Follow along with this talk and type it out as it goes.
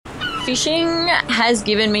Fishing has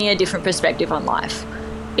given me a different perspective on life.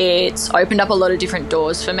 It's opened up a lot of different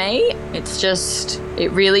doors for me.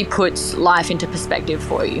 It really puts life into perspective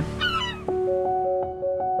for you.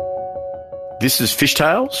 This is Fish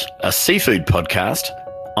Tales, a seafood podcast.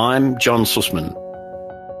 I'm John Sussman.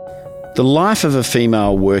 The life of a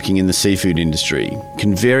female working in the seafood industry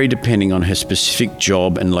can vary depending on her specific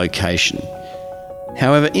job and location.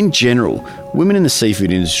 However, in general, women in the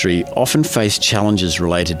seafood industry often face challenges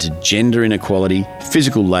related to gender inequality,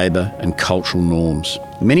 physical labour and cultural norms.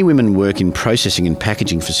 Many women work in processing and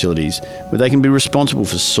packaging facilities where they can be responsible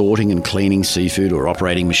for sorting and cleaning seafood or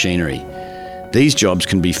operating machinery. These jobs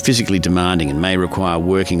can be physically demanding and may require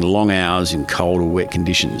working long hours in cold or wet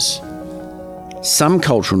conditions. Some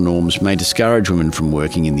cultural norms may discourage women from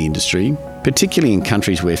working in the industry, particularly in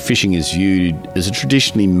countries where fishing is viewed as a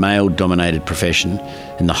traditionally male-dominated profession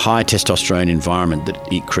and the high testosterone environment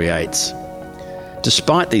that it creates.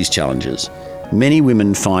 Despite these challenges, many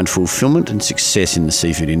women find fulfilment and success in the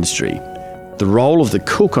seafood industry. The role of the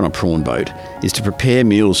cook on a prawn boat is to prepare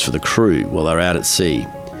meals for the crew while they're out at sea.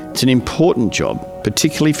 It's an important job,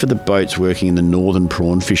 particularly for the boats working in the northern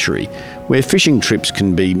prawn fishery, where fishing trips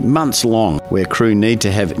can be months long, where crew need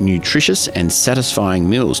to have nutritious and satisfying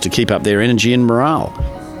meals to keep up their energy and morale.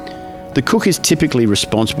 The cook is typically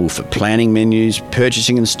responsible for planning menus,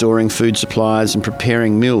 purchasing and storing food supplies, and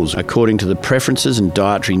preparing meals according to the preferences and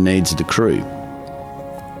dietary needs of the crew.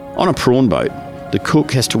 On a prawn boat, the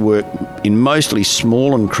cook has to work in mostly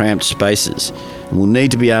small and cramped spaces and will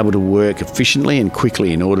need to be able to work efficiently and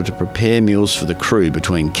quickly in order to prepare meals for the crew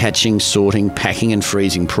between catching, sorting, packing and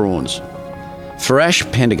freezing prawns. For Ash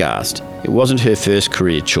Prendergast, it wasn't her first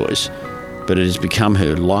career choice, but it has become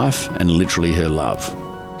her life and literally her love.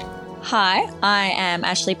 Hi, I am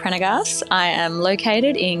Ashley Prendergast. I am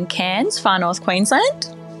located in Cairns, far north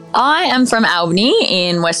Queensland. I am from Albany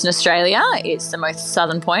in Western Australia. It's the most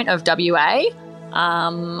southern point of WA.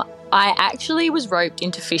 I actually was roped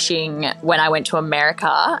into fishing when I went to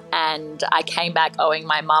America, and I came back owing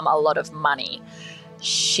my mum a lot of money.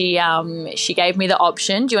 She gave me the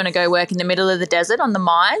option, do you want to go work in the middle of the desert on the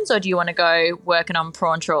mines, or do you want to go working on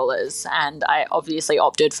prawn trawlers? And I obviously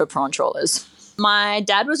opted for prawn trawlers. My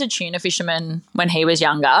dad was a tuna fisherman when he was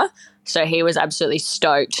younger, so he was absolutely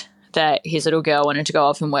stoked that his little girl wanted to go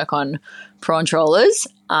off and work on prawn trawlers.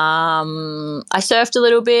 I surfed a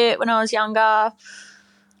little bit when I was younger,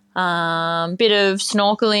 bit of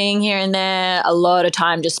snorkeling here and there, a lot of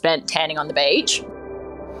time just spent tanning on the beach.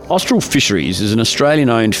 Austral Fisheries is an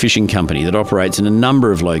Australian-owned fishing company that operates in a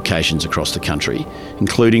number of locations across the country,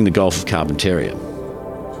 including the Gulf of Carpentaria.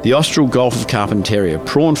 The Austral Gulf of Carpentaria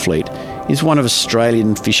prawn fleet is one of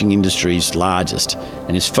Australian fishing industry's largest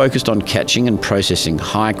and is focused on catching and processing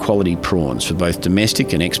high-quality prawns for both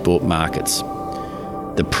domestic and export markets.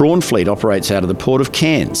 The prawn fleet operates out of the port of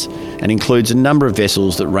Cairns and includes a number of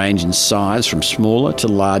vessels that range in size from smaller to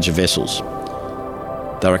larger vessels.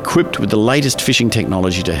 They're equipped with the latest fishing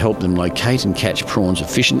technology to help them locate and catch prawns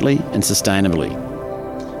efficiently and sustainably.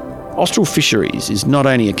 Austral Fisheries is not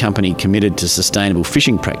only a company committed to sustainable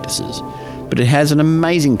fishing practices, but it has an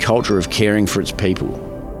amazing culture of caring for its people.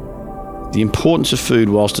 The importance of food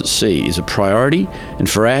whilst at sea is a priority, and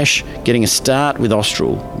for Ash, getting a start with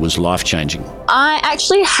Austral was life-changing. I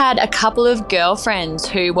actually had a couple of girlfriends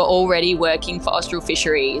who were already working for Austral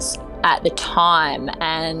Fisheries at the time,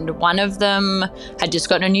 and one of them had just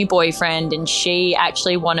gotten a new boyfriend, and she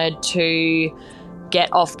actually wanted to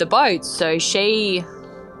get off the boat, so she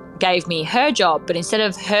gave me her job, but instead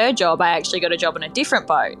of her job, I actually got a job on a different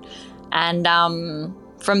boat. And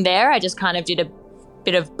from there, I just kind of did a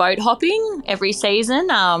bit of boat hopping every season.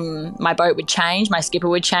 My boat would change, my skipper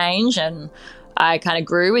would change, and I kind of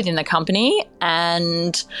grew within the company.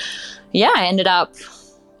 And yeah, I ended up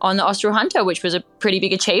on the Austral Hunter, which was a pretty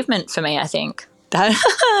big achievement for me, I think.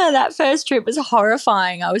 That first trip was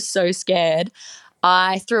horrifying. I was so scared.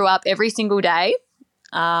 I threw up every single day.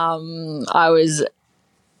 I was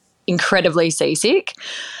incredibly seasick.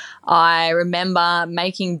 I remember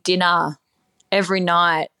making dinner every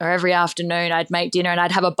night or every afternoon. I'd make dinner and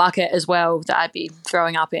I'd have a bucket as well that I'd be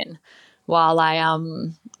throwing up in while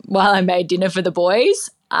I made dinner for the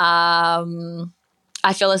boys. I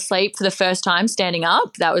fell asleep for the first time standing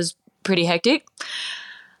up. That was pretty hectic.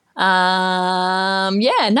 It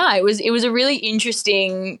was a really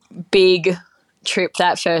interesting big trip,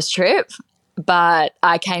 that first trip, but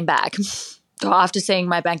I came back. After seeing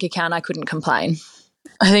my bank account, I couldn't complain.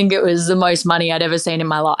 I think it was the most money I'd ever seen in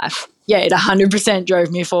my life. Yeah, it 100%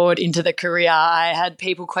 drove me forward into the career. I had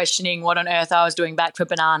people questioning what on earth I was doing back for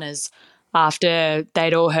bananas after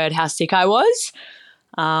they'd all heard how sick I was.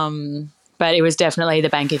 but it was definitely the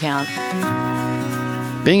bank account.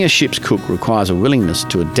 Being a ship's cook requires a willingness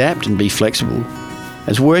to adapt and be flexible,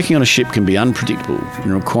 as working on a ship can be unpredictable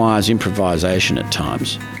and requires improvisation at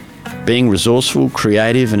times. Being resourceful,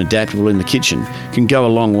 creative and adaptable in the kitchen can go a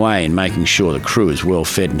long way in making sure the crew is well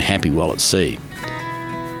fed and happy while at sea.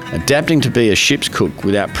 Adapting to be a ship's cook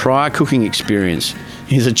without prior cooking experience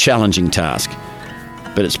is a challenging task,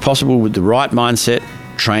 but it's possible with the right mindset,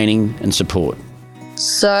 training and support.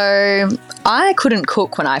 So I couldn't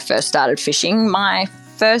cook when I first started fishing. My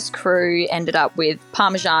first crew ended up with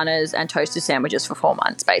parmesanas and toasted sandwiches for 4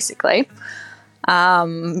 months, basically.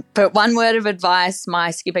 But one word of advice my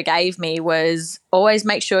skipper gave me was always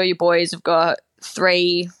make sure your boys have got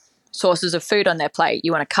 3 sources of food on their plate.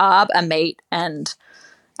 You want a carb, a meat and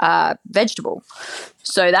vegetable.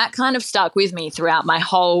 So that kind of stuck with me throughout my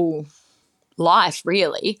whole life,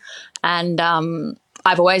 really. And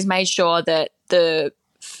I've always made sure that the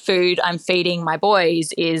food I'm feeding my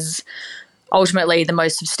boys is ultimately the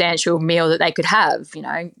most substantial meal that they could have. You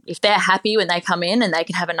know, if they're happy when they come in and they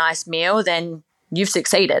can have a nice meal, then you've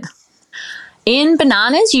succeeded. In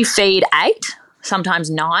bananas, you feed 8, sometimes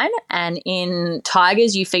 9, and in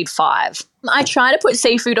tigers, you feed 5. I try to put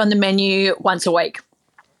seafood on the menu once a week,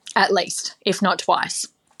 at least, if not twice.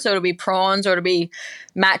 So it'll be prawns or it'll be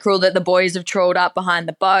mackerel that the boys have trawled up behind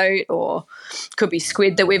the boat, or could be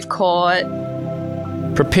squid that we've caught.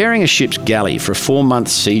 Preparing a ship's galley for a 4-month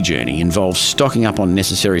sea journey involves stocking up on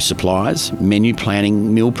necessary supplies, menu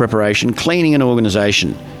planning, meal preparation, cleaning and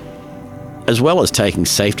organisation, as well as taking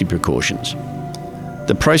safety precautions.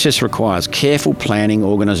 The process requires careful planning,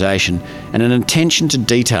 organisation and an attention to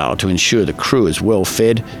detail to ensure the crew is well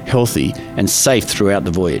fed, healthy and safe throughout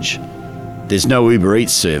the voyage. There's no Uber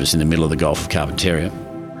Eats service in the middle of the Gulf of Carpentaria.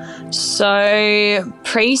 So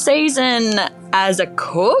pre-season as a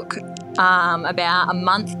cook, about a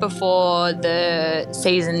month before the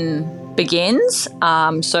season begins,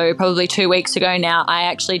 so probably 2 weeks ago now, I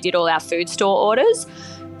actually did all our food store orders.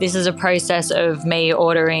 This is a process of me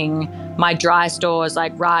ordering my dry stores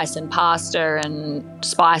like rice and pasta and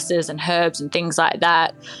spices and herbs and things like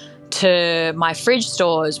that to my fridge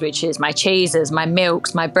stores, which is my cheeses, my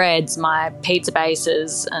milks, my breads, my pizza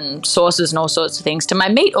bases and sauces and all sorts of things, to my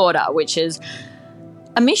meat order, which is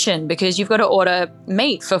a mission because you've got to order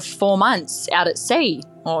meat for 4 months out at sea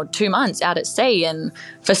or 2 months out at sea. And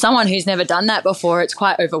for someone who's never done that before, it's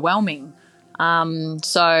quite overwhelming.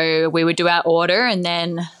 So we would do our order and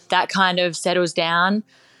then that kind of settles down.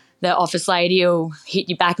 The office lady will hit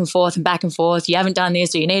you back and forth and back and forth. You haven't done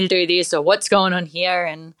this or you need to do this or what's going on here.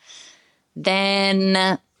 And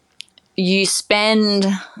then you spend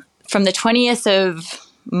from the 20th of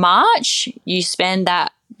March, you spend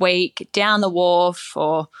that week down the wharf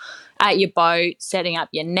or at your boat, setting up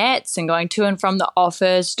your nets and going to and from the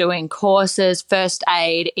office, doing courses, first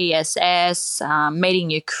aid, ESS, meeting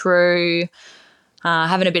your crew,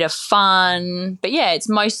 having a bit of fun. But yeah, it's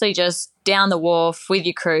mostly just down the wharf with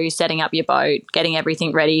your crew, setting up your boat, getting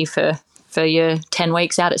everything ready for your 10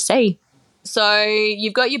 weeks out at sea. So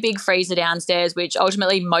you've got your big freezer downstairs, which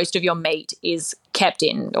ultimately most of your meat is kept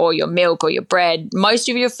in, or your milk or your bread. Most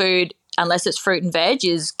of your food, unless it's fruit and veg,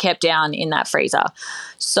 is kept down in that freezer.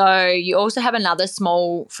 So you also have another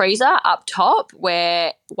small freezer up top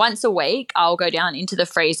where once a week I'll go down into the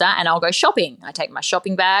freezer and I'll go shopping. I take my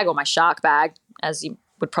shopping bag or my shark bag, as you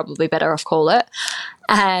would probably better off call it,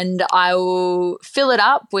 and I will fill it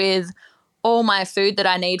up with all my food that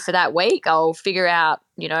I need for that week. I'll figure out,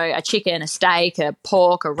 a chicken, a steak, a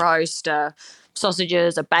pork, a roast,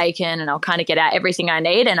 sausages, a bacon, and I'll kind of get out everything I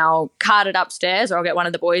need and I'll cart it upstairs, or I'll get one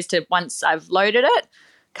of the boys to, once I've loaded it,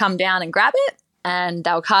 come down and grab it and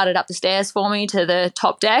they'll cart it up the stairs for me to the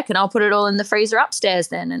top deck and I'll put it all in the freezer upstairs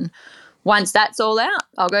then. And once that's all out,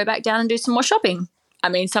 I'll go back down and do some more shopping. I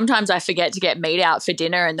mean, sometimes I forget to get meat out for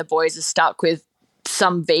dinner and the boys are stuck with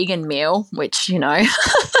some vegan meal, which,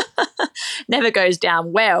 never goes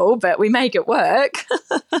down well, but we make it work.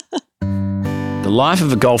 The life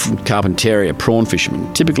of a Gulf of Carpentaria prawn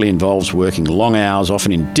fisherman typically involves working long hours,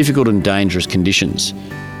 often in difficult and dangerous conditions.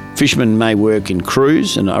 Fishermen may work in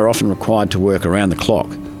crews and are often required to work around the clock.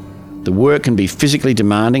 The work can be physically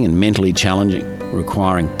demanding and mentally challenging,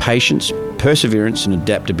 requiring patience, perseverance and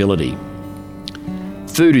adaptability.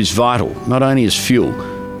 Food is vital, not only as fuel,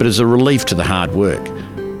 but as a relief to the hard work.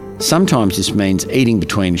 Sometimes this means eating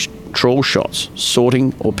between trawl shots,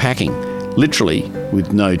 sorting or packing, literally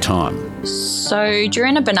with no time. So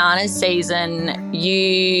during a banana season,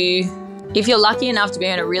 if you're lucky enough to be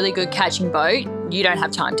on a really good catching boat, you don't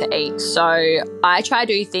have time to eat. So I try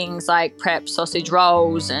to do things like prep sausage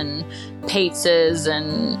rolls and pizzas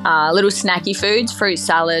and little snacky foods, fruit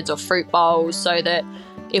salads or fruit bowls, so that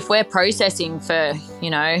if we're processing for,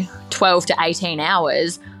 12 to 18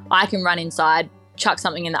 hours, I can run inside, chuck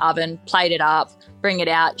something in the oven, plate it up, bring it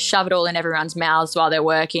out, shove it all in everyone's mouths while they're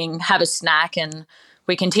working, have a snack, and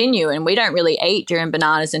we continue. And we don't really eat during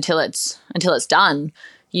bananas until it's done.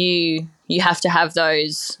 You have to have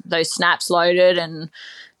those snaps loaded and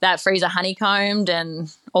that freezer honeycombed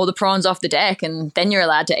and all the prawns off the deck, and then you're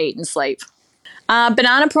allowed to eat and sleep.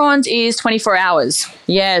 Banana prawns is 24 hours.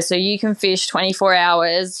 Yeah, so you can fish 24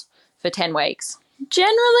 hours for 10 weeks.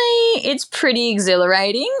 Generally, it's pretty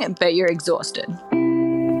exhilarating, but you're exhausted.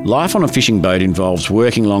 Life on a fishing boat involves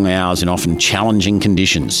working long hours in often challenging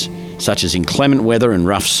conditions, such as inclement weather and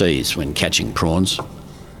rough seas when catching prawns.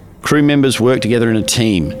 Crew members work together in a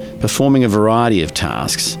team, performing a variety of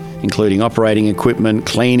tasks, including operating equipment,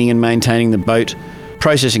 cleaning and maintaining the boat,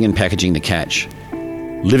 processing and packaging the catch.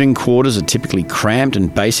 Living quarters are typically cramped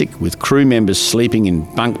and basic, with crew members sleeping in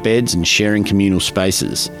bunk beds and sharing communal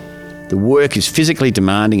spaces. The work is physically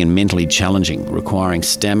demanding and mentally challenging, requiring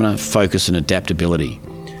stamina, focus and adaptability.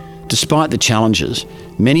 Despite the challenges,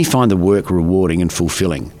 many find the work rewarding and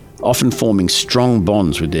fulfilling, often forming strong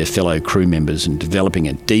bonds with their fellow crew members and developing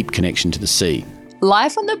a deep connection to the sea.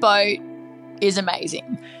 Life on the boat is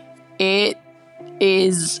amazing. It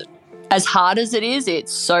is, as hard as it is,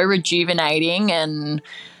 it's so rejuvenating and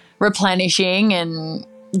replenishing and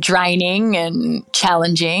draining and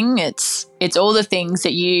challenging. It's all the things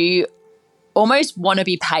that you almost want to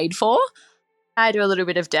be paid for. I do a little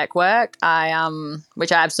bit of deck work,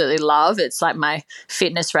 which I absolutely love. It's like my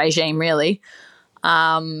fitness regime, really.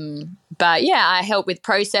 But yeah, I help with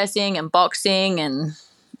processing and boxing, and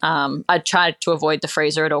I try to avoid the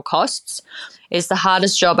freezer at all costs. It's the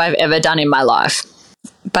hardest job I've ever done in my life,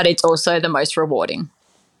 but it's also the most rewarding.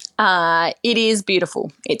 It is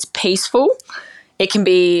beautiful. It's peaceful. It can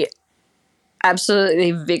be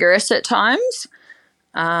absolutely vigorous at times.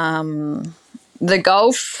 The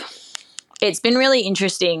Gulf, it's been really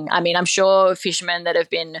interesting. I mean, I'm sure fishermen that have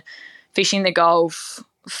been fishing the Gulf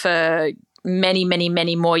for many, many,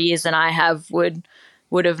 many more years than I have would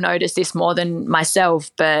have noticed this more than myself.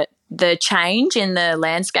 But the change in the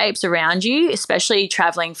landscapes around you, especially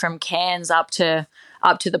traveling from Cairns up to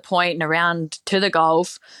the point and around to the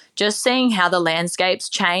Gulf, just seeing how the landscapes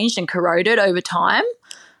changed and corroded over time,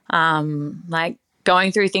 like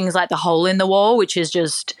going through things like the hole in the wall, which is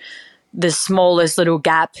just the smallest little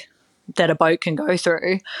gap that a boat can go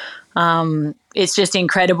through. It's just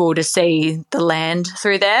incredible to see the land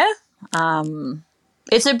through there.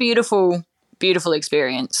 It's a beautiful, beautiful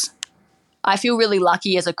experience. I feel really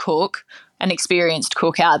lucky as a cook, an experienced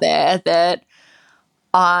cook out there, that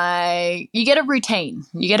you get a routine.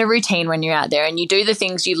 You get a routine when you're out there and you do the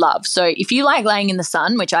things you love. So if you like laying in the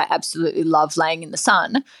sun, which I absolutely love laying in the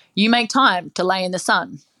sun, you make time to lay in the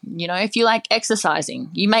sun. If you like exercising,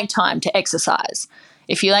 you make time to exercise.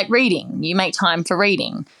 If you like reading, you make time for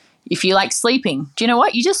reading. If you like sleeping, do you know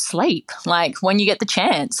what? You just sleep. Like, when you get the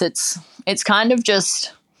chance, it's kind of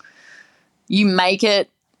just, you make it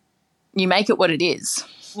what it is.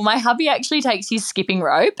 Well, my hubby actually takes his skipping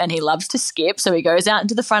rope and he loves to skip. So he goes out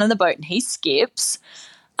into the front of the boat and he skips.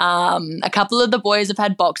 A couple of the boys have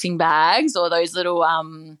had boxing bags, or those little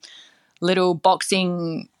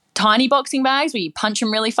tiny boxing bags where you punch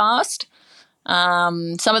them really fast.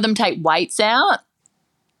 Some of them take weights out.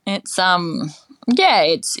 It's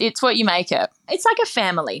what you make it. It's like a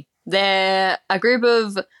family. They're a group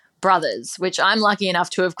of brothers, which I'm lucky enough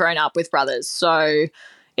to have grown up with brothers. So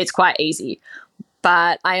it's quite easy.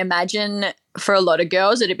 But I imagine for a lot of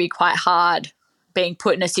girls, it'd be quite hard being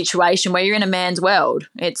put in a situation where you're in a man's world.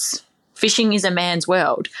 Fishing is a man's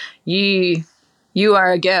world. You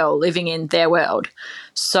are a girl living in their world.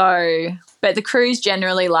 So, but the crew's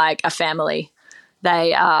generally like a family.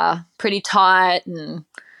 They are pretty tight and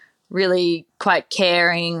really quite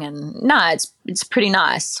caring, and it's pretty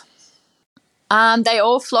nice. They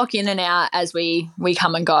all flock in and out as we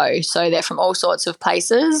come and go. So they're from all sorts of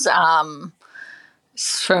places.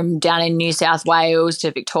 From down in New South Wales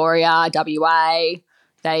to Victoria, WA.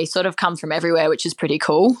 They sort of come from everywhere, which is pretty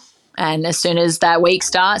cool. And as soon as that week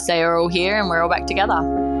starts, they are all here and we're all back together.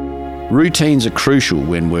 Routines are crucial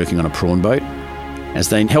when working on a prawn boat, as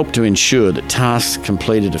they help to ensure that tasks are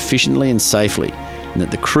completed efficiently and safely, and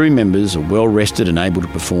that the crew members are well rested and able to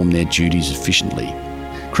perform their duties efficiently.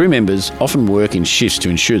 Crew members often work in shifts to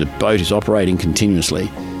ensure the boat is operating continuously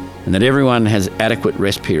and that everyone has adequate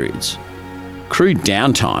rest periods. Crew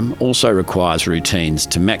downtime also requires routines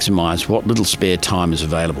to maximise what little spare time is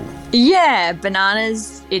available. Yeah,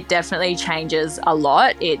 bananas, it definitely changes a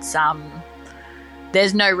lot.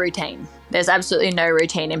 There's no routine. There's absolutely no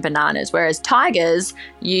routine in bananas. Whereas tigers,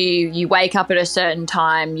 you wake up at a certain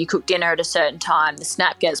time, you cook dinner at a certain time, the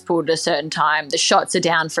snap gets pulled at a certain time, the shots are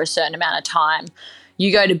down for a certain amount of time.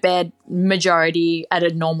 You go to bed majority at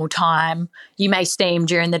a normal time. You may steam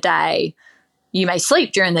during the day. You may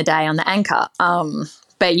sleep during the day on the anchor.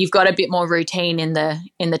 But you've got a bit more routine in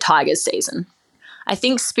the tigers season. I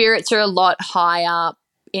think spirits are a lot higher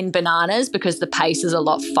in bananas because the pace is a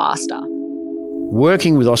lot faster.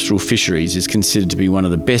 Working with Austral Fisheries is considered to be one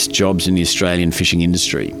of the best jobs in the Australian fishing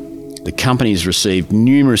industry. The company has received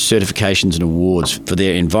numerous certifications and awards for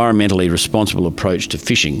their environmentally responsible approach to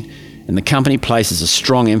fishing, and the company places a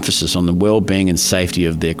strong emphasis on the well-being and safety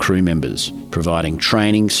of their crew members, providing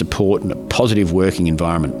training, support and a positive working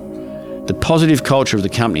environment. The positive culture of the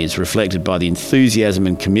company is reflected by the enthusiasm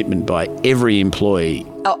and commitment by every employee.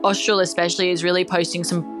 Austral especially is really posting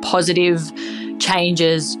some positive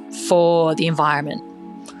changes for the environment.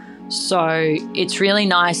 So it's really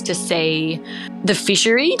nice to see the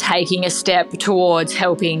fishery taking a step towards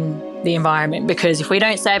helping the environment, because if we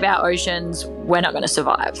don't save our oceans, we're not going to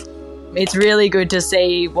survive. It's really good to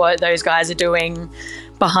see what those guys are doing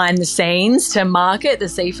behind the scenes to market the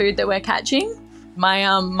seafood that we're catching.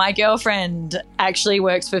 My girlfriend actually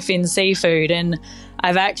works for Finn Seafood, and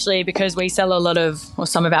I've actually, because we sell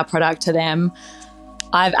some of our product to them,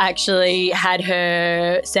 I've actually had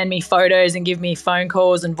her send me photos and give me phone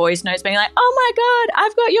calls and voice notes being like, oh my God,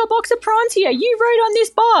 I've got your box of prawns here. You wrote on this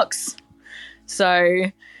box.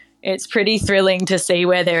 So it's pretty thrilling to see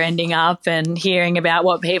where they're ending up and hearing about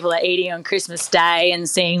what people are eating on Christmas Day and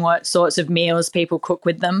seeing what sorts of meals people cook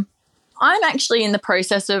with them. I'm actually in the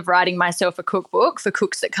process of writing myself a cookbook for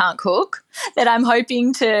cooks that can't cook that I'm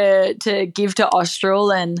hoping to give to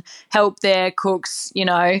Austral and help their cooks,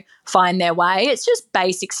 find their way. It's just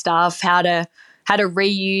basic stuff, how to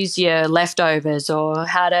reuse your leftovers or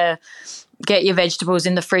how to get your vegetables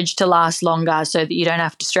in the fridge to last longer so that you don't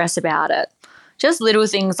have to stress about it. Just little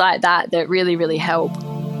things like that really, really help.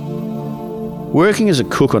 Working as a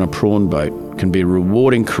cook on a prawn boat can be a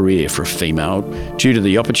rewarding career for a female due to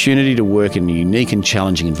the opportunity to work in a unique and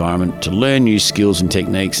challenging environment, to learn new skills and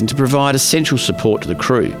techniques, and to provide essential support to the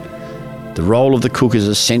crew. The role of the cook is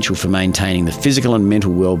essential for maintaining the physical and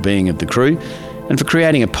mental well-being of the crew and for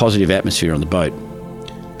creating a positive atmosphere on the boat.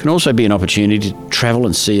 It can also be an opportunity to travel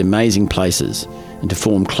and see amazing places and to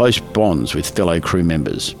form close bonds with fellow crew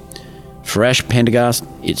members. For Ash Prendergast,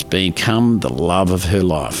 it's become the love of her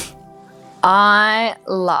life. I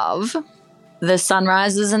love the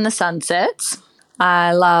sunrises and the sunsets.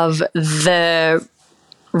 I love the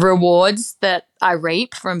rewards that I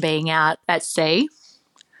reap from being out at sea.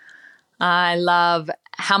 I love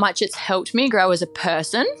how much it's helped me grow as a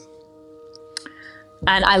person.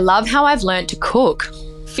 And I love how I've learned to cook.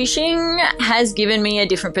 Fishing has given me a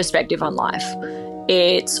different perspective on life.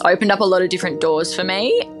 It's opened up a lot of different doors for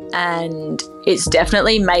me, and it's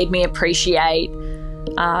definitely made me appreciate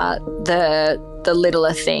the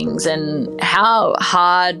littler things and how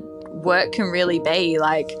hard work can really be.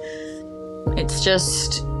 Like,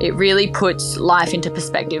 it really puts life into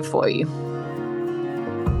perspective for you.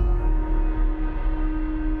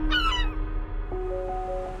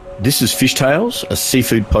 This is Fish Tales, a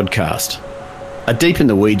seafood podcast. A Deep in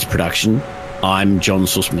the Weeds production. I'm John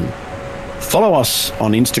Sussman. Follow us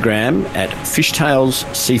on Instagram at Fishtails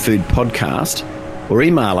Seafood Podcast, or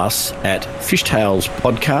email us at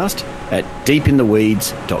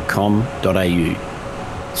fishtalespodcast@deepintheweeds.com.au.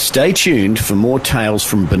 Stay tuned for more tales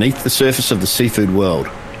from beneath the surface of the seafood world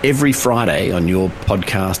every Friday on your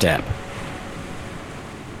podcast app.